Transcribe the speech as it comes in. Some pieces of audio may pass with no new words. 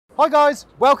Hi guys,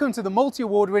 welcome to the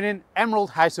multi-award winning Emerald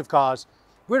House of Cars.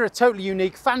 We're a totally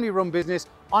unique family run business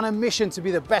on a mission to be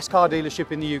the best car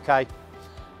dealership in the UK.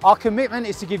 Our commitment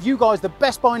is to give you guys the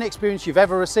best buying experience you've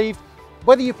ever received,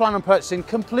 whether you plan on purchasing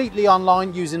completely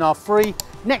online using our free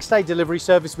next day delivery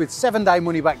service with 7-day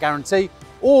money back guarantee,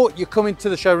 or you're coming to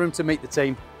the showroom to meet the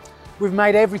team. We've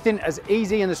made everything as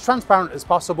easy and as transparent as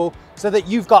possible so that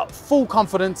you've got full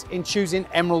confidence in choosing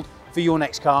Emerald for your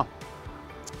next car.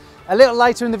 A little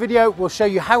later in the video, we'll show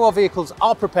you how our vehicles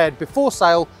are prepared before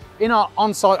sale in our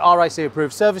on-site RAC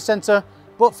approved service centre.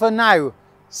 But for now,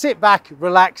 sit back,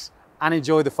 relax and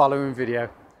enjoy the following video.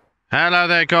 Hello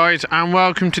there guys, and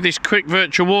welcome to this quick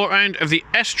virtual walk round of the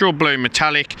Estoril Blue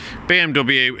Metallic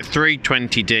BMW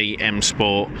 320d M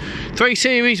Sport 3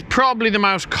 Series. Probably the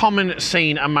most common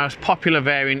seen and most popular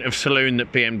variant of saloon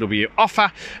that BMW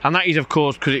offer, and that is of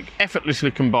course because it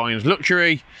effortlessly combines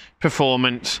luxury,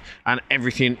 performance and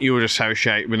everything you would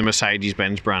associate with the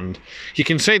Mercedes-Benz brand. You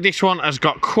can see this one has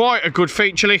got quite a good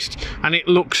feature list and it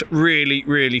looks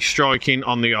really striking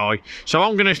on the eye. So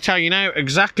I'm going to tell you now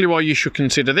exactly why you should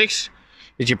consider this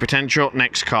as your potential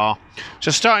next car.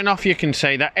 So starting off, you can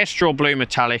see that Estoril Blue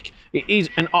Metallic, it is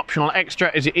an optional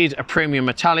extra as it is a premium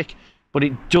metallic, but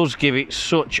it does give it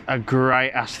such a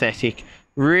great aesthetic.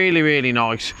 Really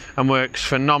nice and works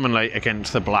phenomenally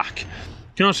against the black.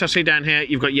 You can also see down here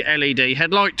you've got your LED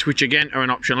headlights, which again are an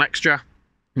optional extra.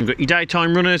 You've got your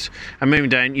daytime runners, and moving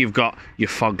down you've got your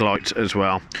fog lights as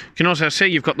well. You can also see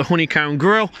you've got the honeycomb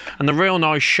grille and the real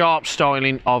nice sharp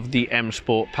styling of the M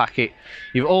Sport packet.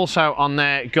 You've also on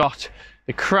there got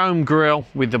the chrome grille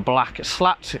with the black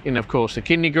slats in, of course, the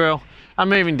kidney grille. And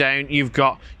moving down you've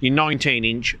got your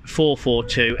 19-inch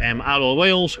 442M alloy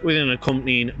wheels with an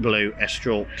accompanying blue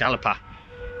Estoril caliper.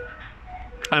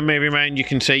 And moving around, you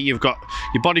can see you've got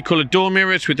your body coloured door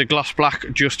mirrors with the gloss black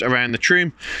just around the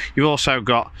trim. You've also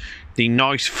got the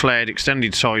nice flared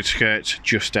extended side skirts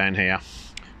just down here.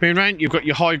 Moving around, you've got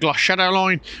your high gloss shadow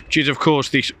line, which is of course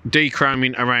this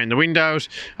dechroming around the windows,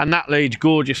 and that leads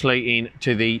gorgeously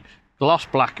into the gloss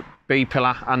black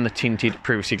B-pillar and the tinted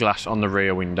privacy glass on the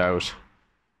rear windows.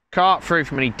 Car free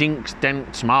from any dinks,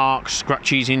 dents, marks,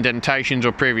 scratches, indentations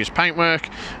or previous paintwork,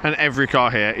 and every car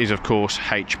here is of course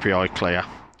HPI clear.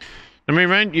 Now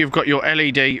moving around, you've got your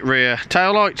LED rear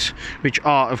tail lights, which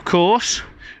are of course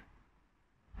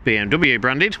BMW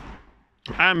branded.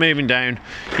 And moving down,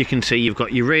 you can see you've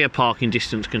got your rear parking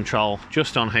distance control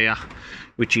just on here,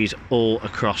 which is all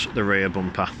across the rear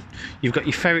bumper. You've got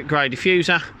your ferret grey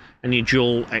diffuser and your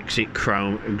dual exit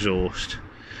chrome exhaust.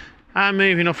 And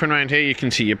moving up and around here, you can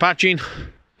see your badging,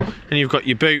 and you've got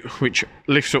your boot, which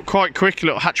lifts up quite quick, a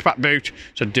little hatchback boot,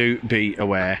 so do be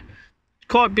aware.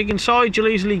 Quite big inside, you'll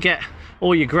easily get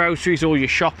all your groceries, all your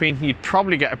shopping. You'd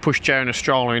probably get a pushchair and a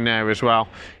stroller in there as well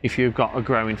if you've got a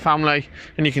growing family.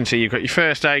 And you can see you've got your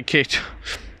first aid kit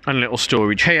and a little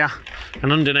storage here,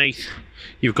 and underneath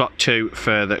you've got 2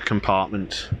 further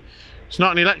compartments. It's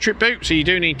not an electric boot, so you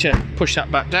do need to push that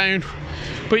back down,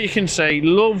 but you can see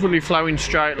lovely flowing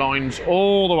straight lines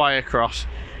all the way across.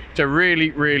 It's a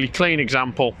really clean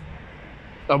example,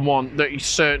 and one that is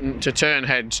certain to turn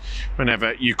heads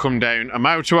whenever you come down a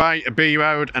motorway, a B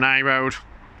road, an A road,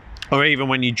 or even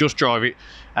when you just drive it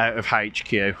out of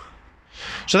HQ.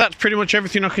 So that's pretty much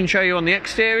everything I can show you on the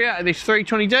exterior of this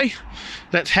 320d.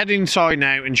 Let's head inside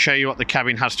now and show you what the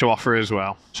cabin has to offer as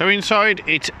well. So inside,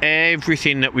 it's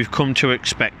everything that we've come to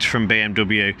expect from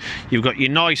BMW. You've got your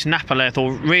nice Napa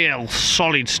leather, real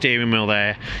solid steering wheel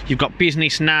there. You've got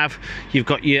Business NAV, you've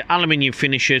got your aluminium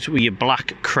finishes with your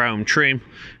black chrome trim,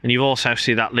 and you also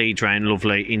see that leads round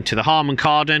lovely into the Harman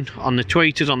Kardon on the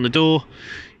tweeters on the door.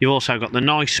 You've also got the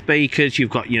nice speakers, you've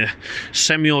got your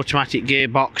semi-automatic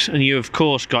gearbox, and you've of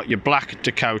course got your black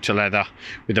Dakota leather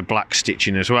with the black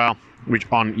stitching as well, which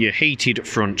on your heated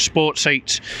front sport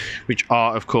seats, which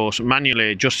are of course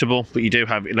manually adjustable, but you do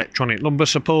have electronic lumbar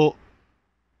support.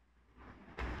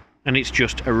 And it's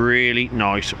just a really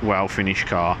nice, well finished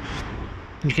car.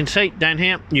 You can see down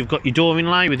here you've got your door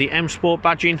inlay with the M Sport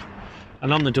badging,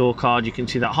 and on the door card you can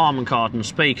see that Harman Kardon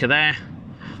speaker there.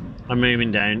 And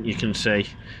moving down, you can see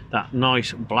that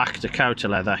nice black Dakota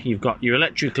leather. You've got your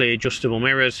electrically adjustable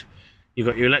mirrors, you've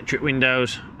got your electric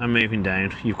windows, and moving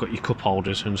down, you've got your cup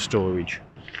holders and storage.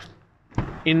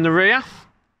 In the rear,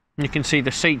 you can see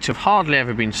the seats have hardly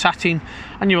ever been sat in,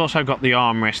 and you've also got the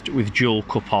armrest with dual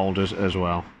cup holders as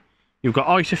well. You've got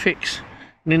Isofix,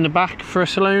 and in the back for a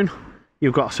saloon,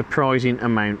 you've got a surprising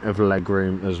amount of leg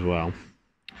room as well.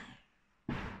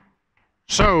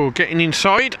 So, getting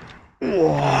inside.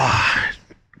 Whoa,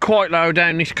 quite low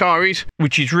down this car is,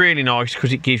 which is really nice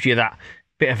because it gives you that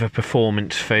bit of a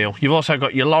performance feel. You've also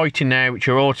got your lighting there, which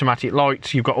are automatic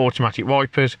lights. You've got automatic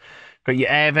wipers. Got your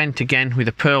air vent again with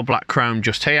a pearl black chrome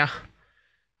just here.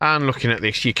 And looking at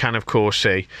this, you can of course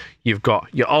see you've got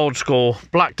your old school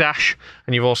black dash,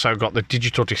 and you've also got the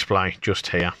digital display just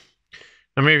here.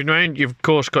 Now moving around, you've of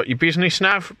course got your business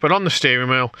nav, but on the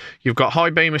steering wheel you've got high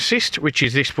beam assist, which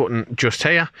is this button just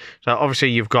here. So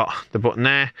obviously you've got the button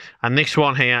there, and this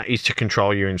one here is to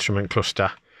control your instrument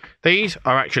cluster. These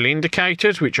are actually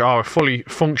indicators, which are a fully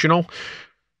functional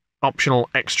optional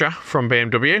extra from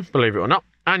BMW, believe it or not.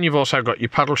 And you've also got your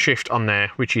paddle shift on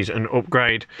there, which is an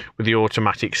upgrade with the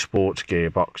automatic sports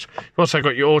gearbox. You've also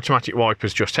got your automatic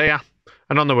wipers just here.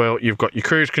 And on the wheel, you've got your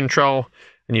cruise control,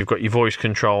 and you've got your voice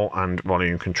control and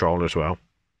volume control as well.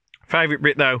 Favourite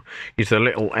bit though is the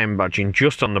little M badging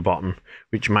just on the bottom,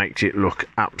 which makes it look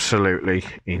absolutely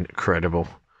incredible.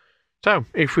 So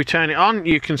if we turn it on,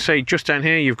 you can see just down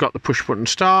here, you've got the push button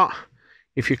start.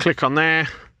 If you click on there,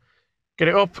 get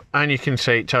it up, and you can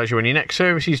see it tells you when your next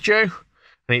service is due.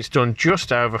 And it's done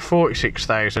just over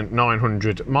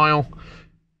 46,900 mile,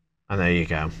 and there you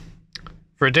go.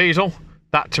 For a diesel,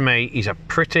 that to me is a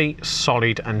pretty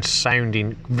solid and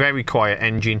sounding, very quiet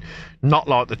engine, not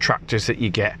like the tractors that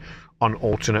you get on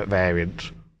alternate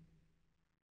variants.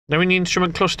 Now in the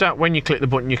instrument cluster, when you click the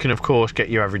button, you can of course get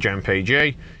your average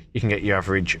MPG, you can get your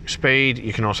average speed,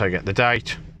 you can also get the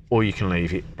date, or you can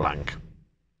leave it blank.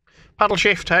 Paddle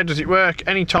shift, how does it work?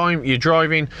 Anytime you're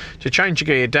driving, to change your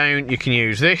gear down, you can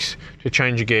use this. To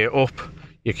change your gear up,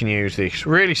 you can use this.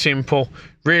 Really simple,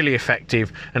 really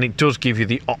effective, and it does give you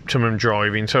the optimum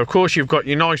driving. So of course you've got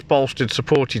your nice bolstered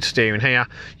supported steering here.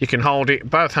 You can hold it,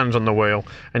 both hands on the wheel,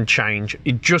 and change.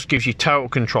 It just gives you total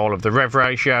control of the rev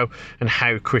ratio and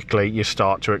how quickly you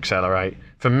start to accelerate.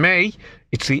 For me,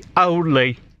 it's the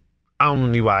only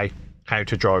way how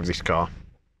to drive this car.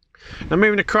 Now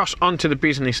moving across onto the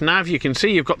business nav, you can see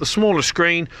you've got the smaller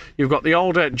screen, you've got the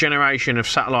older generation of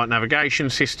satellite navigation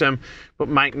system, but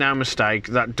make no mistake,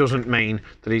 that doesn't mean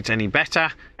that it's any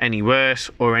better, any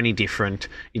worse, or any different.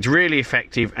 It's really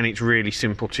effective and it's really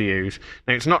simple to use.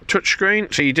 Now it's not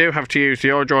touchscreen, so you do have to use the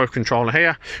iDrive controller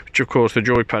here, which of course the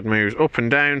joypad moves up and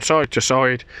down, side to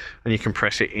side, and you can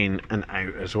press it in and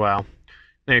out as well.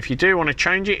 Now if you do want to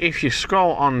change it, if you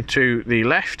scroll on to the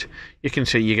left, you can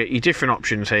see you get your different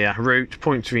options here: route,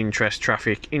 points of interest,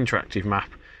 traffic, interactive map,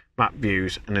 map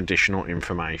views, and additional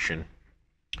information.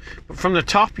 But from the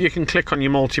top, you can click on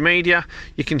your multimedia.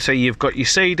 You can see you've got your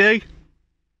CD,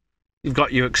 you've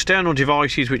got your external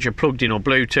devices which are plugged in or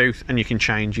Bluetooth, and you can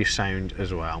change your sound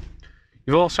as well.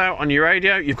 You've also, on your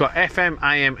radio, you've got FM,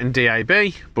 AM and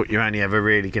DAB, but you're only ever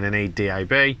really going to need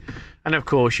DAB. And of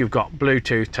course you've got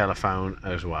Bluetooth telephone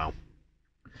as well.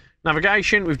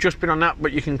 Navigation, we've just been on that,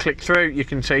 but you can click through, you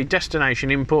can see destination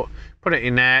input, put it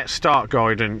in there, start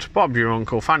guidance, Bob your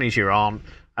uncle, Fanny's your aunt,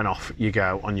 and off you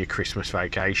go on your Christmas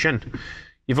vacation.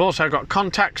 You've also got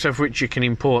contacts, of which you can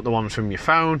import the ones from your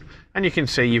phone, and you can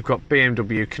see you've got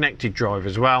BMW Connected Drive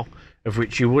as well, of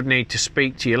which you would need to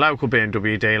speak to your local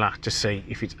BMW dealer to see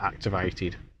if it's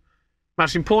activated.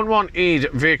 Most important one is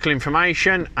vehicle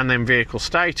information and then vehicle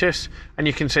status, and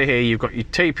you can see here you've got your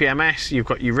TPMS, you've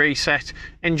got your reset,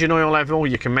 engine oil level,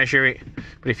 you can measure it,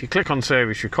 but if you click on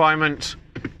service requirements,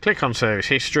 click on service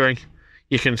history,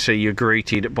 you can see you're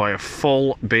greeted by a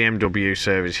full BMW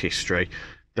service history.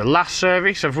 The last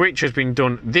service of which has been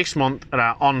done this month at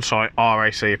our on-site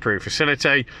RAC approved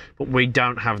facility, but we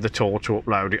don't have the tool to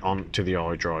upload it onto the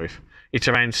iDrive. It's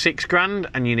around £6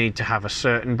 and you need to have a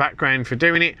certain background for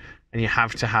doing it, and you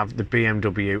have to have the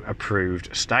BMW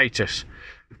approved status.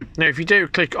 Now if you do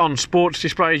click on sports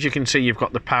displays, you can see you've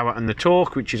got the power and the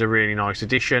torque, which is a really nice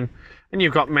addition, and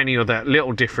you've got many other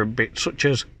little different bits such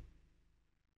as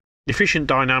efficient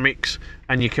dynamics,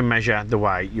 and you can measure the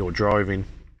way you're driving.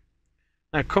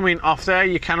 Now coming off there,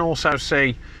 you can also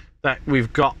see that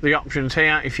we've got the options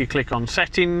here. If you click on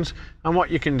settings, and what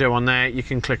you can do on there, you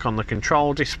can click on the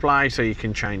control display, so you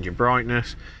can change your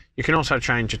brightness. You can also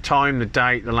change the time, the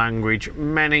date, the language,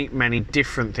 many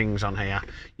different things on here.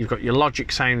 You've got your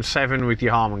Logic Sound 7 with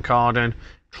your Harman Kardon,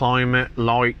 climate,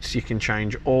 lights, you can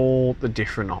change all the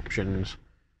different options.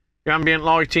 Your ambient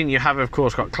lighting, you have of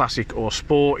course got classic or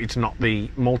sport, it's not the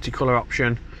multicolour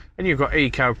option. And you've got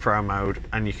Eco Pro mode,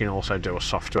 and you can also do a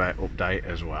software update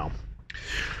as well.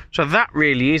 So that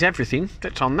really is everything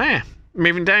that's on there.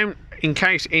 Moving down,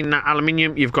 encased in that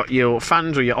aluminium, you've got your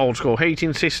fans or your old school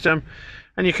heating system.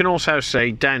 And you can also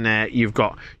see down there you've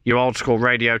got your old school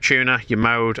radio tuner, your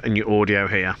mode and your audio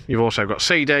here. You've also got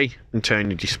CD and turn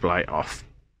your display off.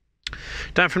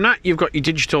 Down from that you've got your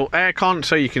digital aircon,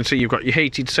 so you can see you've got your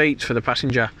heated seats for the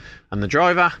passenger and the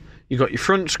driver. You've got your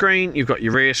front screen, you've got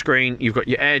your rear screen, you've got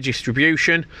your air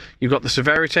distribution, you've got the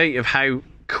severity of how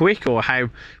quick or how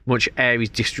much air is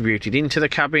distributed into the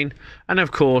cabin, and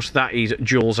of course that is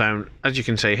dual zone. As you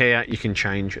can see here, you can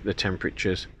change the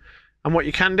temperatures. And what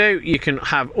you can do, you can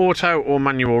have auto or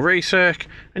manual recirc,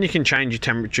 and you can change your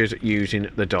temperatures using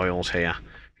the dials here.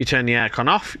 If you turn the aircon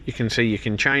off, you can see you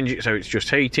can change it so it's just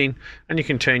heating, and you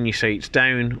can turn your seats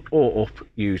down or up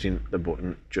using the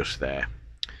button just there.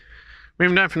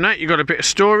 Moving down from that, you've got a bit of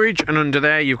storage, and under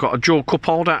there you've got a dual cup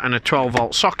holder and a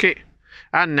 12-volt socket.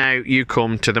 And now you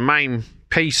come to the main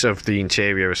piece of the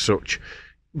interior as such.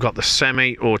 You've got the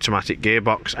semi-automatic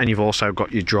gearbox, and you've also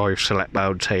got your drive select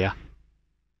modes here.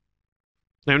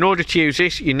 Now, in order to use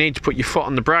this, you need to put your foot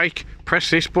on the brake, press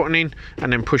this button in,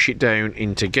 and then push it down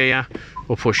into gear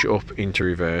or push it up into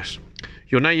reverse.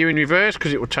 You'll know you're in reverse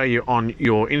because it will tell you on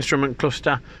your instrument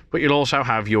cluster, but you'll also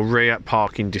have your rear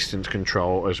parking distance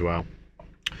control as well.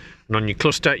 And on your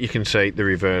cluster, you can see the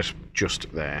reverse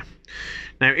just there.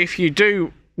 Now, if you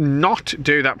do not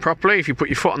do that properly, if you put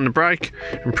your foot on the brake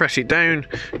and press it down,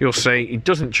 you'll see it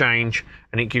doesn't change,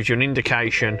 and it gives you an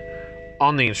indication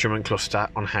on the instrument cluster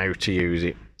on how to use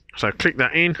it. So click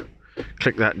that in,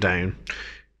 click that down.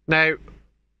 Now,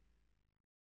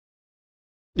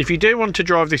 if you do want to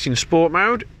drive this in sport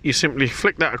mode, you simply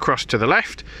flick that across to the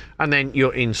left, and then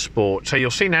you're in sport. So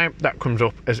you'll see now that comes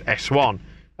up as S1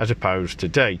 as opposed to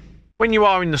D. When you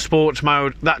are in the sports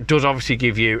mode, that does obviously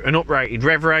give you an uprated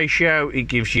rev ratio, it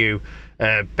gives you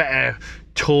better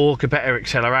torque, a better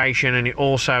acceleration, and it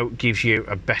also gives you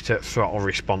a better throttle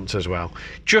response as well.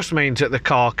 Just means that the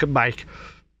car can make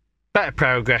better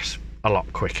progress a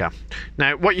lot quicker.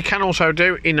 Now, what you can also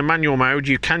do in the manual mode,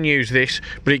 you can use this,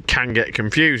 but it can get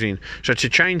confusing. So to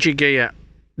change your gear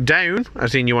down,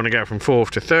 as in you want to go from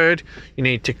fourth to third, you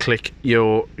need to click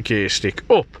your gear stick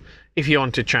up. If you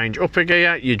want to change up a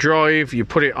gear, you drive, you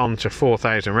put it on to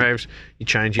 4,000 revs, you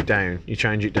change it down, you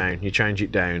change it down, you change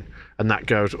it down, and that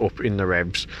goes up in the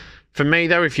revs. For me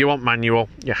though, if you want manual,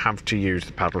 you have to use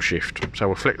the paddle shift. So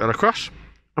we'll flick that across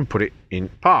and put it in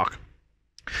park.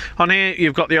 On here,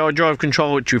 you've got the iDrive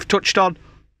control, which we've touched on.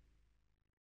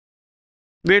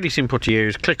 Really simple to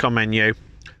use. Click on menu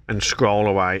and scroll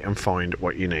away and find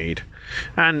what you need.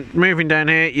 And moving down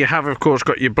here, you have of course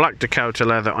got your black Dakota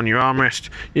leather on your armrest.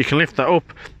 You can lift that up.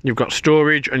 You've got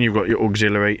storage, and you've got your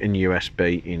auxiliary and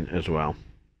USB in as well.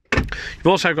 You've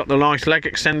also got the nice leg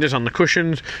extenders on the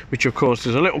cushions, which of course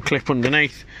there's a little clip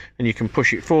underneath, and you can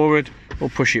push it forward or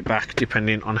push it back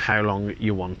depending on how long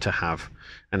you want to have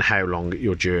and how long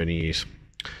your journey is.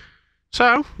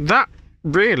 So that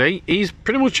really is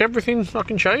pretty much everything I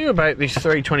can show you about this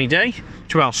 320D.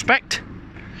 It's well spec'd,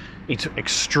 it's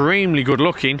extremely good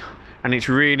looking, and it's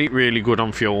really, really good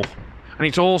on fuel. And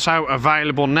it's also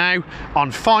available now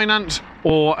on finance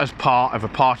or as part of a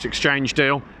part exchange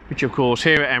deal, which of course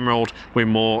here at Emerald we're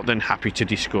more than happy to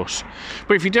discuss.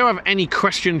 But if you do have any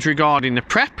questions regarding the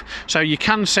prep, so you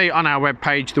can see on our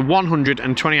webpage the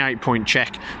 128 point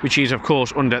check, which is of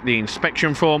course under the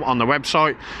inspection form on the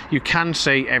website. You can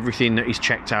see everything that is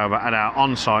checked over at our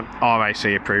on-site RAC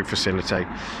approved facility.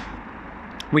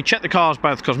 We check the cars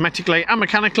both cosmetically and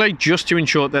mechanically just to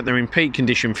ensure that they're in peak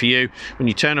condition for you when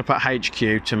you turn up at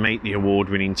HQ to meet the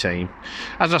award-winning team.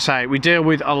 As I say, we deal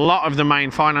with a lot of the main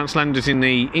finance lenders in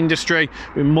the industry.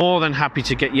 We're more than happy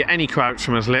to get you any quotes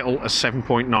from as little as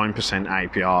 7.9%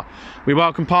 APR. We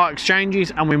welcome part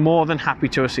exchanges, and we're more than happy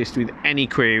to assist with any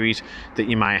queries that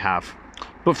you may have.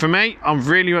 But for me, I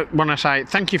really want to say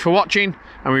thank you for watching,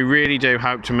 and we really do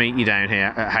hope to meet you down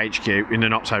here at HQ in the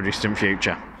not so distant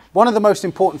future. One of the most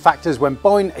important factors when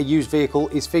buying a used vehicle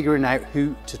is figuring out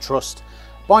who to trust.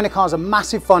 Buying a car is a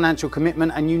massive financial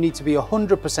commitment, and you need to be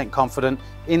 100% confident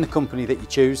in the company that you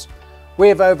choose. We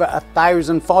have over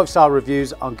 1,000 5-star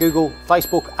reviews on Google,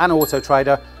 Facebook and Auto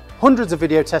Trader, hundreds of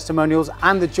video testimonials,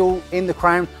 and the jewel in the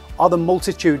crown are the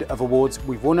multitude of awards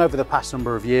we've won over the past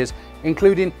number of years,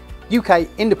 including UK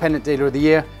Independent Dealer of the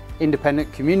Year,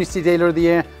 Independent Community Dealer of the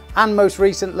Year, and most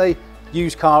recently,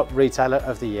 Used Car Retailer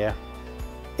of the Year.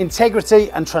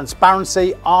 Integrity and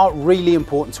transparency are really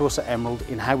important to us at Emerald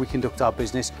in how we conduct our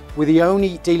business. We're the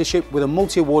only dealership with a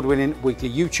multi-award winning weekly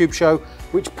YouTube show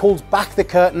which pulls back the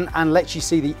curtain and lets you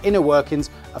see the inner workings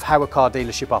of how a car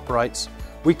dealership operates.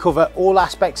 We cover all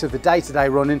aspects of the day-to-day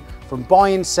running, from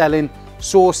buying, selling,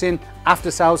 sourcing,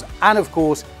 after sales, and of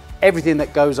course everything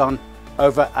that goes on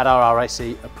over at our RAC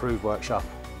approved workshop.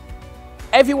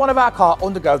 Every one of our cars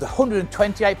undergoes a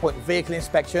 128 point vehicle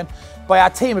inspection by our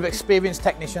team of experienced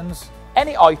technicians.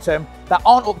 Any item that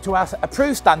aren't up to our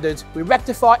approved standards, we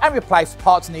rectify and replace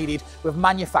parts needed with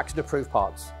manufactured approved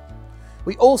parts.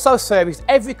 We also service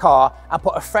every car and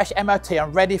put a fresh MOT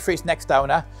on ready for its next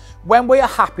owner. When we are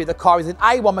happy the car is in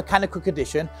A1 mechanical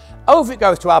condition, over it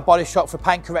goes to our body shop for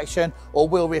paint correction or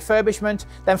wheel refurbishment,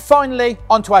 then finally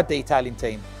onto our detailing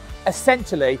team.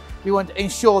 Essentially, we want to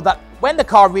ensure that when the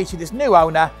car reaches its new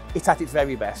owner, it's at its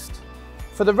very best.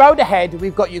 For the road ahead,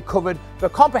 we've got you covered for a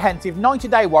comprehensive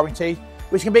 90-day warranty,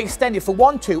 which can be extended for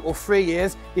 1, 2 or 3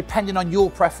 years, depending on your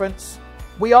preference.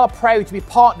 We are proud to be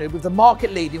partnered with the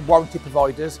market-leading warranty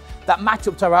providers that match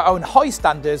up to our own high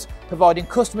standards, providing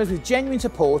customers with genuine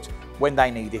support when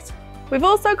they need it. We've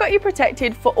also got you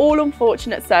protected for all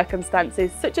unfortunate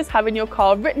circumstances, such as having your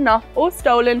car written off or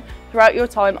stolen throughout your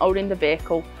time holding the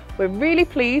vehicle. We're really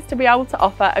pleased to be able to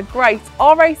offer a great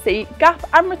RAC, gap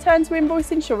and return to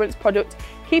invoice insurance product,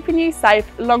 keeping you safe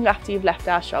long after you've left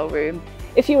our showroom.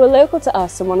 If you are local to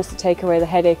us and want us to take away the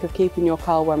headache of keeping your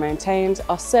car well maintained,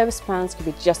 our service plans could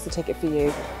be just the ticket for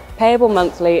you. Payable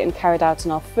monthly and carried out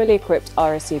in our fully equipped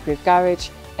RAC approved garage,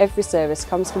 every service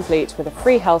comes complete with a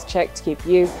free health check to keep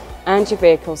you and your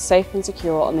vehicle safe and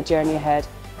secure on the journey ahead,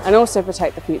 and also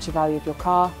protect the future value of your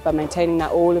car by maintaining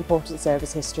that all-important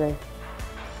service history.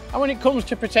 And when it comes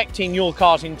to protecting your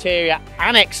car's interior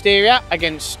and exterior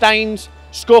against stains,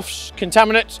 scuffs,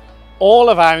 contaminants, all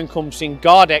of our encompassing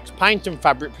Gardex paint and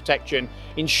fabric protection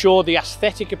ensure the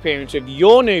aesthetic appearance of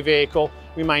your new vehicle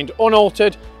remained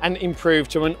unaltered and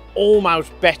improved to an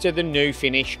almost better than new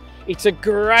finish. It's a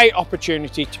great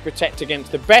opportunity to protect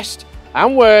against the best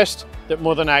and worst that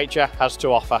Mother Nature has to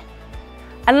offer.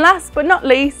 And last but not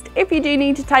least, if you do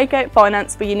need to take out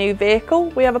finance for your new vehicle,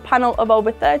 we have a panel of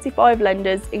over 35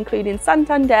 lenders, including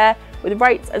Santander, with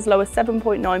rates as low as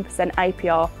 7.9%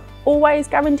 APR, always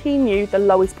guaranteeing you the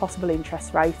lowest possible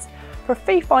interest rate. For a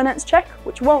free finance check,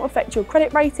 which won't affect your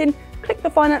credit rating, click the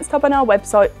finance tab on our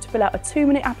website to fill out a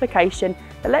 2-minute application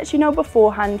that lets you know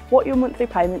beforehand what your monthly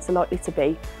payments are likely to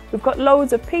be. We've got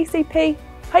loads of PCP,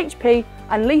 HP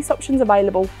and lease options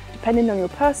available depending on your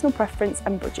personal preference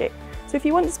and budget. So if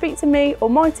you want to speak to me or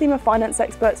my team of finance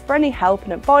experts for any help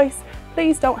and advice,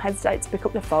 please don't hesitate to pick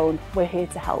up the phone. We're here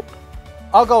to help.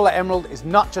 Our goal at Emerald is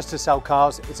not just to sell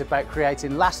cars, it's about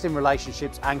creating lasting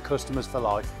relationships and customers for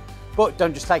life. But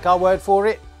don't just take our word for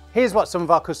it. Here's what some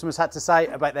of our customers had to say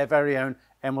about their very own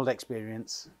Emerald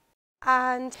experience.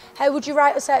 And how would you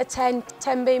rate us out of 10?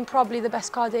 10 being probably the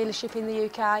best car dealership in the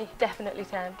UK. Definitely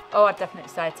 10. Oh, I'd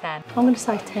definitely say 10. I'm going to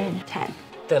say 10. 10.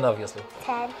 10 obviously.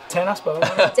 10. 10 I suppose.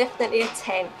 Definitely a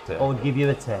 10. I would give you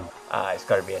a 10. It's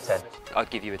got to be a 10. I'd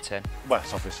give you a 10. Well,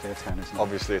 it's obviously a 10, isn't it?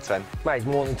 Obviously a 10. Mate,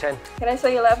 more than 10. Can I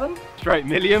say 11? Straight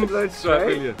million. Straight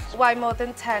million. Way more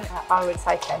than 10. I would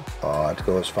say 10. Oh, I'd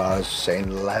go as far as saying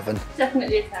 11.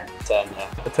 Definitely a 10. 10,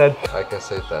 yeah. A 10. I can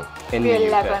say 10. In the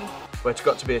 11. Well, it's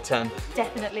got to be a 10.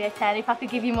 Definitely a 10. If I could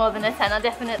give you more than a 10, I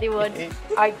definitely would.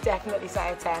 I'd definitely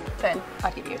say a 10. 10.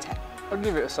 I'd give you a 10. I'd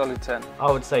give it a solid 10.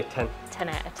 I would say 10. 10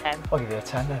 out of 10. I'll give you a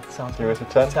 10 then. Sounds Give us a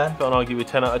 10. 10. And I'll give you a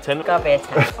 10 out of 10. Gotta be a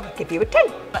 10. I'd give you a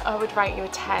 10. I would rate you a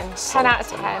 10. 10 out of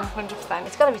 10, 100%.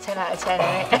 It's gotta be 10 out of 10,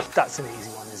 isn't it? That's an easy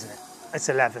one, isn't it? It's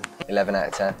 11. 11 out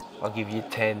of 10. I'll give you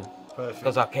 10. Perfect.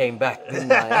 Because I came back,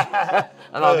 didn't I?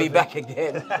 And I'll be back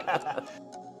again.